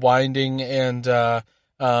rewinding and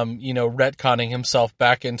retconning himself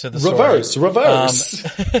back into the reverse.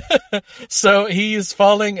 So he's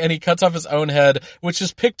falling and he cuts off his own head, which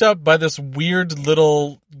is picked up by this weird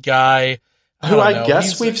little guy who I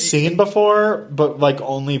guess we've seen before, but like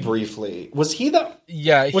only briefly. Was he the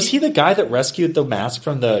he the guy that rescued the mask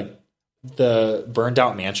from the burned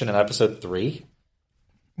out mansion in episode 3?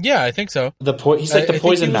 Yeah, I think so. He's like the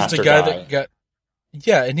poison master the guy. That got,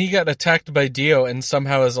 yeah, and he got attacked by Dio and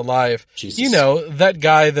somehow is alive. Jesus. You know, that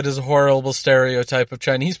guy that is a horrible stereotype of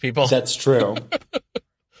Chinese people. That's true.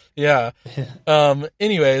 Yeah.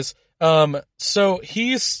 Anyways, so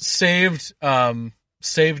he's saved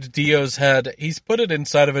Dio's head. He's put it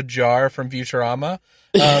inside of a jar from Futurama.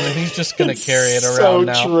 And he's just going to carry it around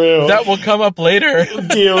now. True. That will come up later.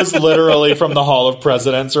 Dio is literally from the Hall of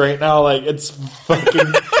Presidents right now. Like, it's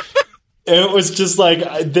fucking... It was just like,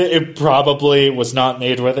 it probably was not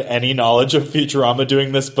made with any knowledge of Futurama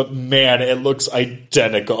doing this, but man, it looks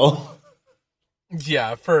identical.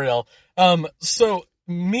 Yeah, for real. So,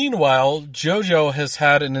 meanwhile, JoJo has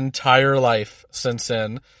had an entire life since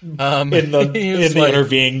then. In the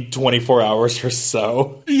intervening 24 hours or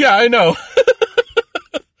so. Yeah, I know.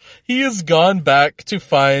 He has gone back to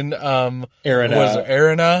find Erina.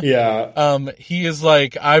 Yeah. He is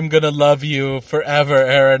like, I'm gonna love you forever,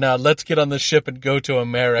 Erina. Let's get on the ship and go to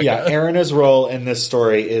America. Yeah, Erina's role in this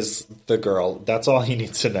story is the girl. That's all he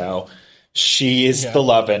needs to know. She is the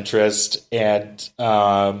love interest, and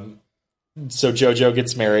so JoJo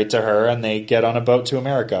gets married to her, and they get on a boat to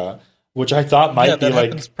America. Which I thought might be like...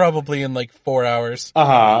 happens probably in like 4 hours.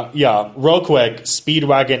 Yeah. Real quick,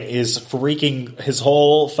 Speedwagon is freaking his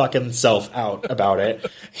whole fucking self out about it.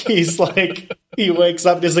 He's like... He wakes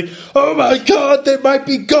up and is like, oh my god, they might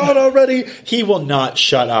be gone already! He will not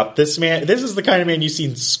shut up. This is the kind of man you've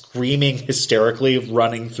seen screaming hysterically,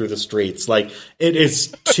 running through the streets. Like, it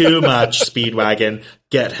is too much, Speedwagon.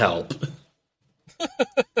 Get help.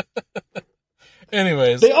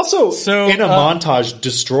 Anyways. They also, in a montage,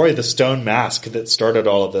 destroy the stone mask that started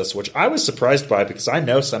all of this, which I was surprised by because I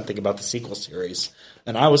know something about the sequel series,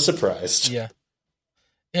 and I was surprised. Yeah.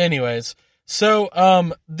 Anyways, so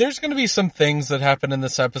there's going to be some things that happen in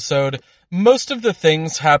this episode. Most of the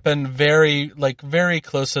things happen very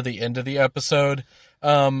close to the end of the episode.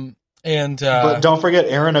 But don't forget,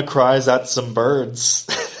 Erina cries at some birds.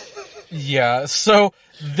 Yeah, so...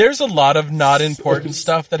 There's a lot of not important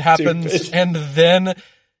stuff that happens, and then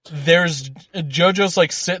there's JoJo's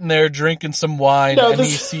like sitting there drinking some wine, and he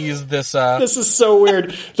sees this. This is so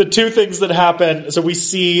weird. The two things that happen. So we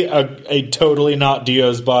see a totally not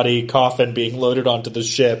Dio's body coffin being loaded onto the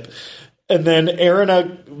ship, and then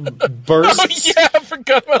Erina bursts. Oh yeah, I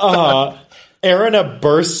forgot about that. Erina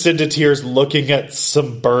bursts into tears looking at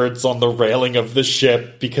some birds on the railing of the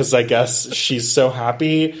ship because I guess she's so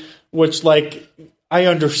happy. Which, like, I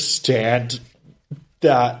understand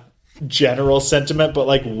that general sentiment, but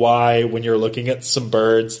like, why, when you're looking at some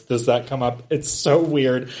birds, does that come up? It's so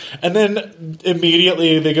weird. And then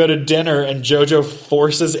immediately they go to dinner and JoJo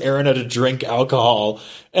forces Erina to drink alcohol.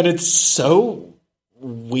 And it's so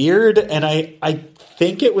weird. And I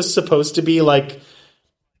think it was supposed to be like,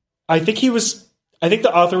 I think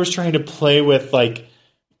the author was trying to play with like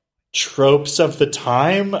tropes of the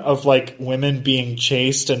time of like women being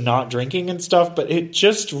chaste and not drinking and stuff, but it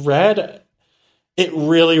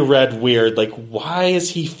really read weird. Like, why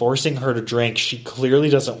is he forcing her to drink? She clearly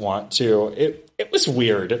doesn't want to. It was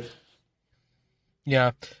weird.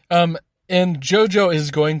 Yeah. And JoJo is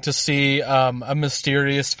going to see a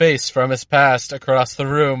mysterious face from his past across the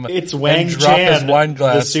room. It's Wang and drop his Chan, wine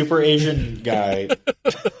glass. the super Asian guy.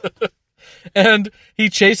 And he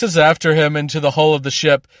chases after him into the hull of the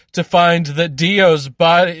ship to find that Dio's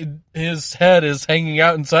body, his head is hanging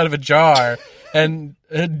out inside of a jar. And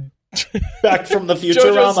Back from the JoJo's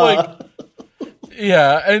Futurama. like,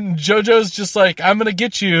 yeah, and JoJo's just like, I'm gonna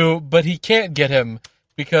get you, but he can't get him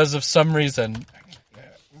because of some reason.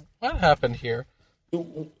 What happened here?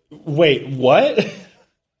 Wait, what?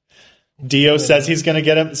 Dio says he's going to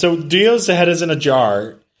get him. So Dio's head is in a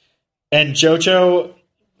jar, and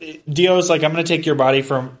Dio's like, I'm going to take your body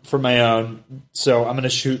for my own, so I'm going to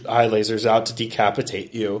shoot eye lasers out to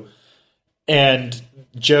decapitate you. And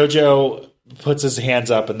JoJo puts his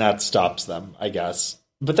hands up, and that stops them, I guess.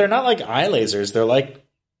 But they're not like eye lasers. They're like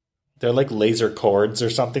laser cords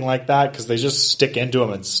or something like that, because they just stick into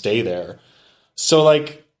him and stay there. So,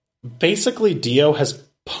 like, basically, Dio has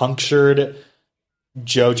punctured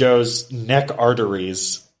JoJo's neck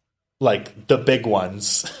arteries, like the big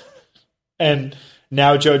ones. And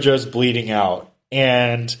now JoJo's bleeding out.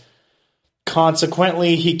 And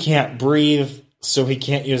consequently, he can't breathe, so he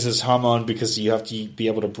can't use his hormone because you have to be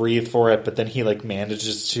able to breathe for it. But then he like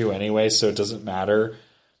manages to anyway, so it doesn't matter.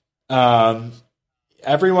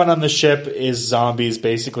 Everyone on the ship is zombies,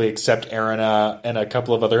 basically, except Erina and a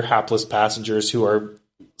couple of other hapless passengers who are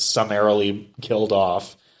summarily killed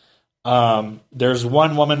off. There's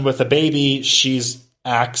one woman with a baby. She's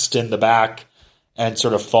axed in the back and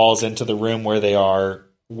sort of falls into the room where they are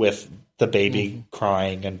with the baby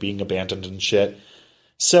crying and being abandoned and shit.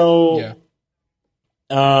 So,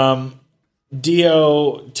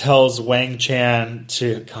 Dio tells Wang Chan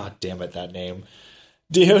to... God damn it, that name.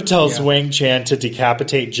 Dio tells Wang Chan to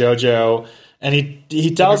decapitate JoJo, and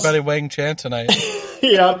he tells... Everybody Wang Chan tonight.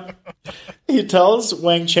 Yep. He tells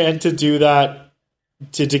Wang Chan to do that,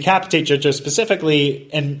 to decapitate JoJo specifically,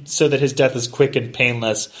 and so that his death is quick and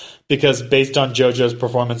painless, because based on JoJo's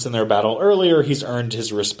performance in their battle earlier, he's earned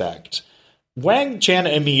his respect. Wang Chan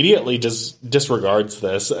immediately disregards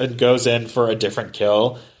this and goes in for a different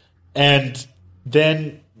kill, and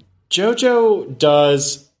then JoJo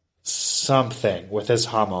does something with his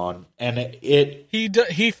hamon, and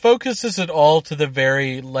he focuses it all to the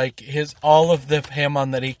very all of the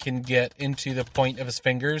hamon that he can get into the point of his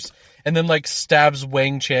fingers, and then like stabs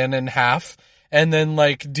Wang Chan in half, and then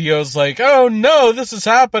like Dio's like, oh no, this is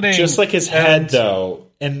happening, just like his head though,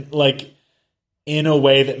 and like in a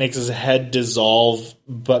way that makes his head dissolve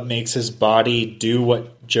but makes his body do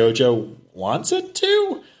what JoJo wants it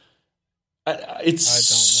to. It's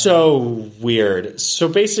so weird. So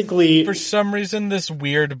basically, for some reason, this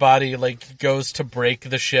weird body like goes to break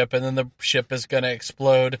the ship, and then the ship is gonna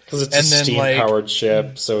explode because it's a steam-powered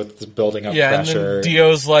ship, so it's building up pressure. And then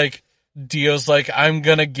Dio's like, I'm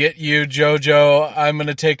gonna get you, JoJo. I'm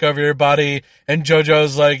gonna take over your body, and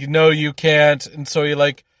JoJo's like, no, you can't. And so he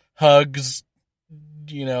like hugs,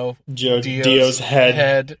 Dio's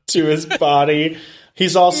head to his body.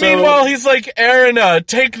 He's also... Meanwhile, he's like, Erina,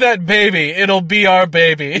 take that baby. It'll be our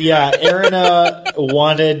baby. Yeah, Erina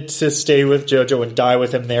wanted to stay with JoJo and die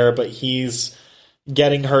with him there, but he's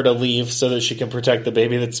getting her to leave so that she can protect the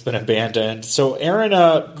baby that's been abandoned. So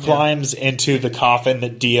Erina climbs into the coffin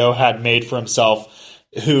that Dio had made for himself,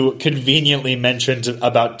 who conveniently mentioned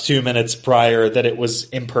about 2 minutes prior that it was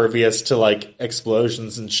impervious to, like,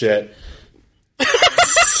 explosions and shit.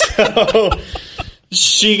 So...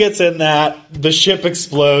 she gets in that, the ship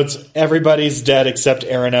explodes, everybody's dead except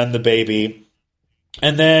Erina and the baby.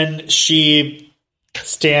 And then she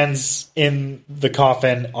stands in the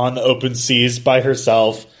coffin on the open seas by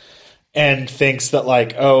herself and thinks that,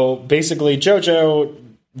 like, oh, basically JoJo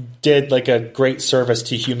did, like, a great service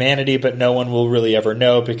to humanity, but no one will really ever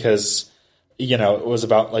know because, it was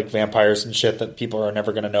about, like, vampires and shit that people are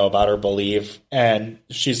never going to know about or believe. And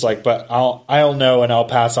she's like, but I'll know and I'll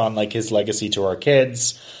pass on, like, his legacy to our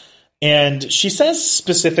kids. And she says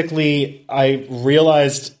specifically, I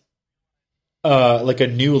realized, like, a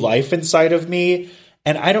new life inside of me.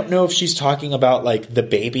 And I don't know if she's talking about, like, the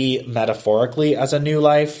baby metaphorically as a new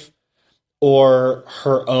life or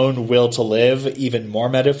her own will to live even more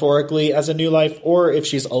metaphorically as a new life, or if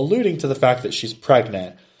she's alluding to the fact that she's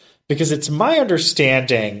pregnant. Because it's my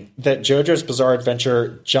understanding that JoJo's Bizarre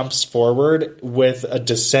Adventure jumps forward with a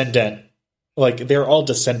descendant. Like, they're all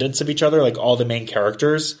descendants of each other, like all the main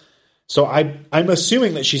characters. So I'm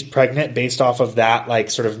assuming that she's pregnant based off of that, like,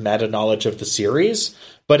 sort of meta-knowledge of the series.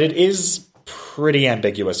 But it is pretty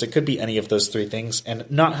ambiguous. It could be any of those three things. And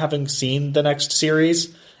not having seen the next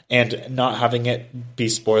series and not having it be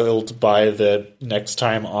spoiled by the next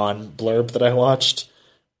time on blurb that I watched,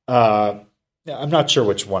 I'm not sure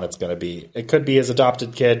which one it's going to be. It could be his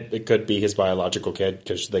adopted kid. It could be his biological kid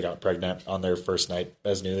because they got pregnant on their first night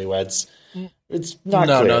as newlyweds. It's not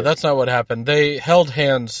clear. No, that's not what happened. They held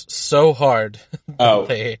hands so hard.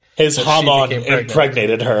 His hormone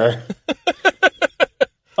impregnated her.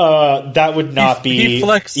 That would not be he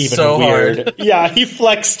flexed even so weird. Hard. Yeah, he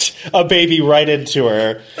flexed a baby right into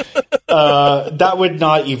her. That would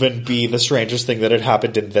not even be the strangest thing that had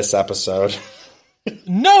happened in this episode.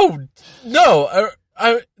 No.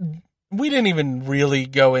 We didn't even really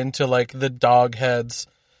go into like the dog heads.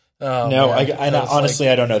 Oh, no, man. Honestly,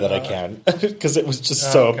 I don't know that I can because it was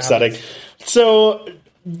just so upsetting. So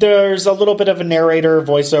there's a little bit of a narrator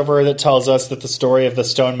voiceover that tells us that the story of the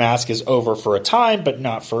stone mask is over for a time, but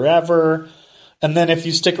not forever. And then if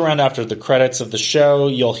you stick around after the credits of the show,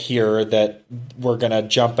 you'll hear that we're going to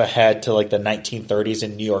jump ahead to like the 1930s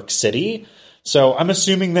in New York City. So I'm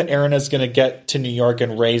assuming that Erin is going to get to New York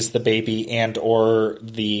and raise the baby and or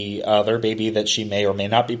the other baby that she may or may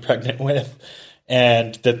not be pregnant with.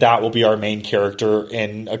 And that will be our main character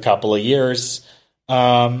in a couple of years.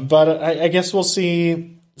 But I guess we'll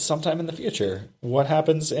see sometime in the future what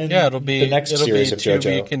happens in the next series of JoJo.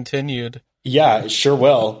 It'll be continued. Yeah, it sure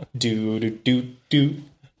will.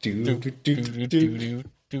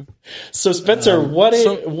 So Spencer, what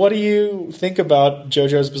do you think about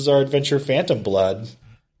JoJo's Bizarre Adventure Phantom Blood?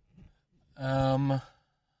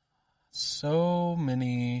 So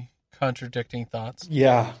many contradicting thoughts.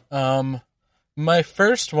 Yeah. My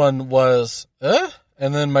first one was,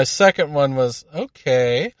 and then my second one was,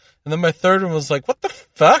 okay. And then my third one was like, what the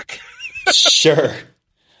fuck? Sure.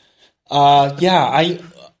 Yeah,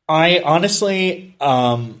 I honestly,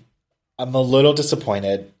 I'm a little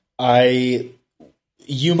disappointed.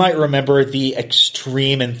 You might remember the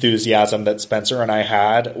extreme enthusiasm that Spencer and I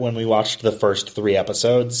had when we watched the first 3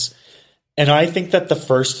 episodes. And I think that the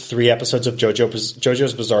first 3 episodes of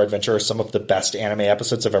JoJo's Bizarre Adventure are some of the best anime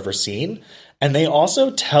episodes I've ever seen. And they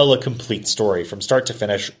also tell a complete story from start to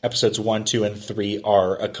finish. Episodes 1, 2, and 3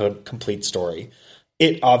 are a complete story.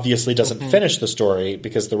 It obviously doesn't finish the story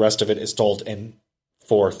because the rest of it is told in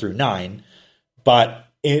 4 through 9. But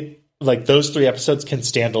those 3 episodes can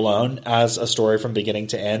stand alone as a story from beginning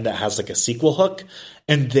to end that has like a sequel hook.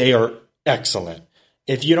 And they are excellent.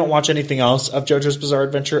 If you don't watch anything else of JoJo's Bizarre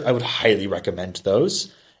Adventure, I would highly recommend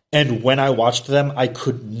those. And when I watched them, I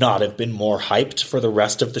could not have been more hyped for the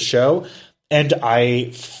rest of the show. And I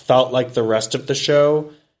felt like the rest of the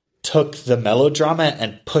show took the melodrama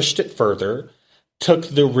and pushed it further, took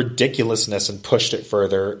the ridiculousness and pushed it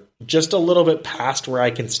further, just a little bit past where I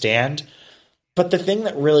can stand. But the thing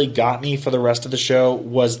that really got me for the rest of the show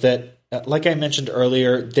was that, like I mentioned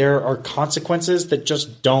earlier, there are consequences that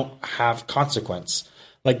just don't have consequence.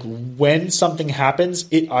 Like when something happens,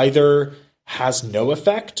 it either has no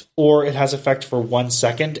effect or it has effect for 1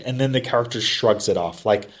 second and then the character shrugs it off.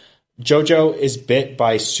 Like JoJo is bit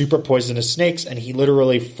by super poisonous snakes and he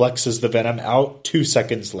literally flexes the venom out 2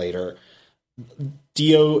 seconds later.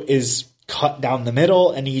 Dio is cut down the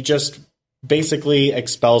middle and he just basically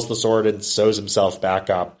expels the sword and sews himself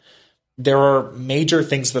back up. There are major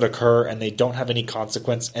things that occur and they don't have any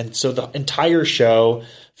consequence. And so the entire show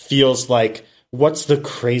feels like, what's the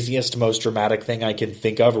craziest, most dramatic thing I can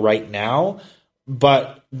think of right now?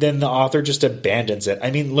 But then the author just abandons it. I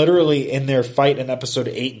mean, literally in their fight in episode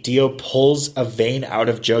 8, Dio pulls a vein out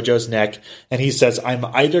of JoJo's neck and he says, I'm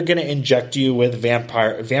either going to inject you with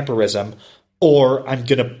vampirism or I'm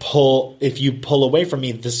going to pull, if you pull away from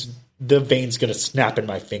me, the vein's going to snap in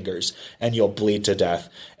my fingers and you'll bleed to death.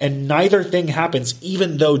 And neither thing happens,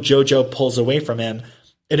 even though JoJo pulls away from him,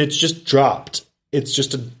 and it's just dropped. It's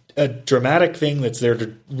just a dramatic thing that's there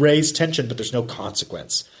to raise tension, but there's no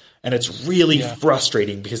consequence. And it's really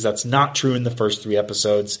frustrating because that's not true in the first 3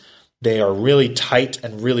 episodes. They are really tight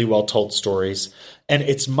and really well told stories. And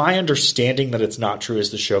it's my understanding that it's not true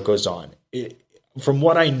as the show goes on. From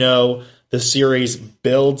what I know, the series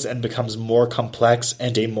builds and becomes more complex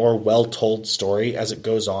and a more well-told story as it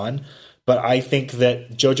goes on. But I think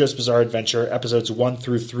that JoJo's Bizarre Adventure episodes 1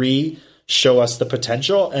 through 3 show us the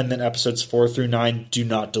potential, and then episodes 4 through 9 do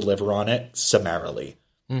not deliver on it summarily.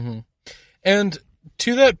 Mm-hmm. And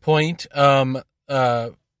to that point,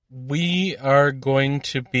 we are going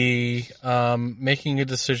to be making a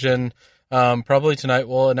decision. Probably tonight.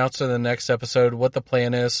 We'll announce in the next episode what the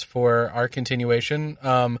plan is for our continuation.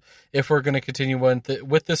 If we're going to continue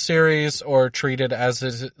with the series or treat it as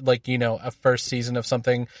a first season of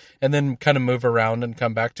something and then kind of move around and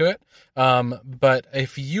come back to it. But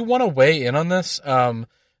if you want to weigh in on this,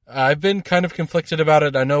 I've been kind of conflicted about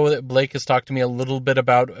it. I know that Blake has talked to me a little bit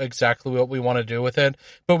about exactly what we want to do with it,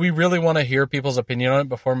 but we really want to hear people's opinion on it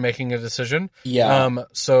before making a decision. Yeah.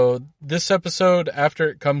 So this episode, after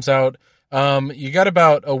it comes out, you got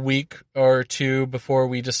about a week or two before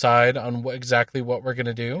we decide on exactly what we're going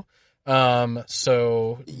to do.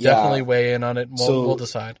 So definitely weigh in on it and we'll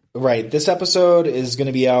decide. Right. This episode is going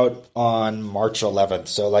to be out on March 11th.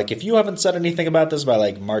 So, like, if you haven't said anything about this by,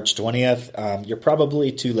 like, March 20th, you're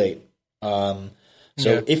probably too late.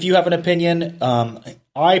 If you have an opinion,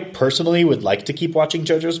 I personally would like to keep watching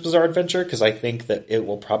JoJo's Bizarre Adventure because I think that it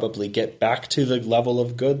will probably get back to the level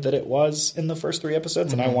of good that it was in the first 3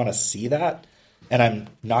 episodes, and I want to see that. And I'm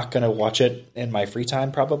not going to watch it in my free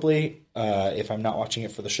time, probably, if I'm not watching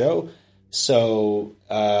it for the show. So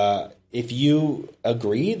if you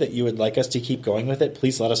agree that you would like us to keep going with it,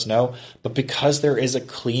 please let us know. But because there is a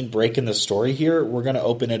clean break in the story here, we're going to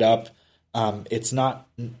open it up. It's not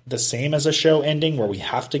the same as a show ending where we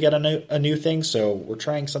have to get a new thing. So we're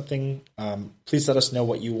trying something. Please let us know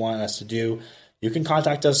what you want us to do. You can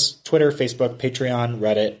contact us, Twitter, Facebook, Patreon,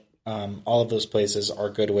 Reddit. All of those places are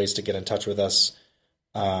good ways to get in touch with us.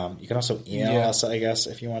 You can also email us, I guess,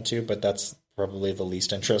 if you want to, but that's probably the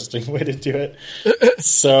least interesting way to do it.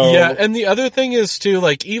 So yeah, and the other thing is too,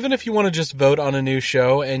 like, even if you want to just vote on a new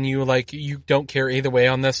show and you don't care either way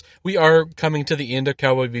on this, we are coming to the end of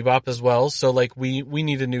Cowboy Bebop as well, so like we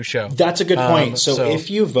need a new show. That's a good point. So if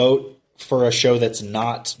you vote for a show that's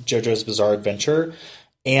not JoJo's Bizarre Adventure,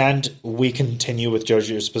 and we continue with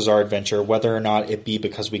JoJo's Bizarre Adventure, whether or not it be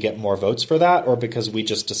because we get more votes for that or because we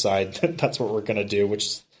just decide that that's what we're going to do,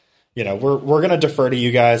 which, you know, we're going to defer to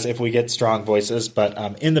you guys if we get strong voices.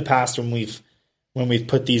 But in the past, when we've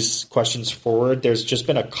put these questions forward, there's just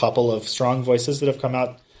been a couple of strong voices that have come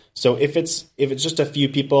out. So if it's just a few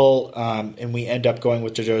people and we end up going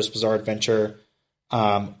with JoJo's Bizarre Adventure,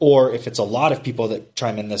 or if it's a lot of people that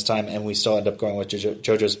chime in this time and we still end up going with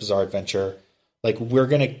JoJo's Bizarre Adventure, like, we're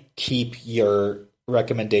going to keep your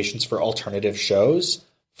recommendations for alternative shows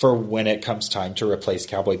for when it comes time to replace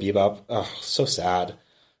Cowboy Bebop. Oh, so sad.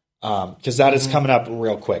 Because that is coming up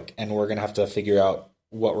real quick, and we're going to have to figure out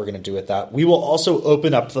what we're going to do with that. We will also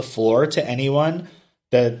open up the floor to anyone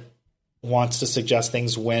that wants to suggest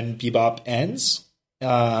things when Bebop ends.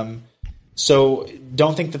 So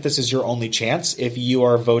don't think that this is your only chance. If you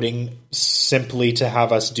are voting simply to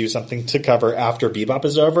have us do something to cover after Bebop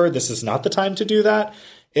is over, this is not the time to do that.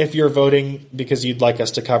 If you're voting because you'd like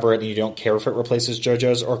us to cover it and you don't care if it replaces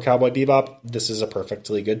JoJo's or Cowboy Bebop, this is a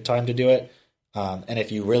perfectly good time to do it. And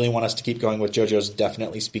if you really want us to keep going with JoJo's,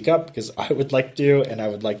 definitely speak up, because I would like to, and I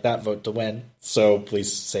would like that vote to win. So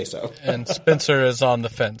please say so. And Spencer is on the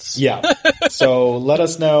fence. Yeah. So let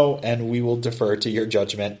us know, and we will defer to your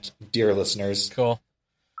judgment, dear listeners. Cool.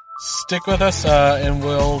 Stick with us, and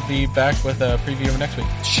we'll be back with a preview of next week.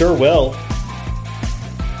 Sure will.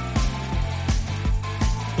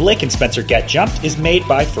 Blake and Spencer Get Jumped is made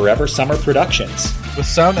by Forever Summer Productions, with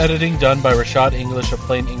sound editing done by Rashad English of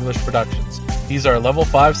Plain English Productions. He's our level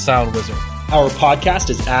 5 sound wizard. Our podcast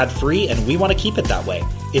is ad-free, and we want to keep it that way.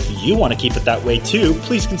 If you want to keep it that way too,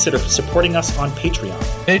 please consider supporting us on Patreon.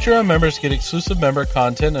 Patreon members get exclusive member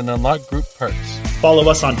content and unlock group perks. Follow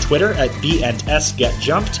us on Twitter at B&S Get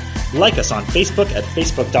Jumped. Like us on Facebook at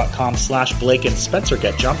facebook.com/Blake and Spencer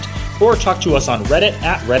Get Jumped, or talk to us on Reddit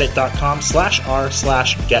at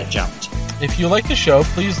reddit.com/r/getjumped. If you like the show,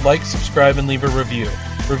 please like, subscribe, and leave a review.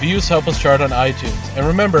 Reviews help us chart on iTunes. And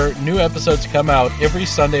remember, new episodes come out every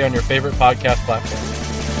Sunday on your favorite podcast platform.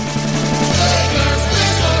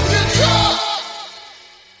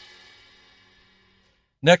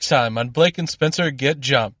 Next time on Blake and Spencer Get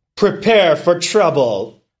Jumped. Prepare for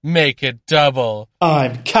trouble. Make it double.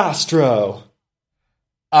 I'm Castro.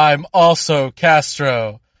 I'm also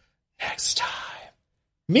Castro. Next time.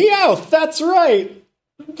 Meowth, that's right.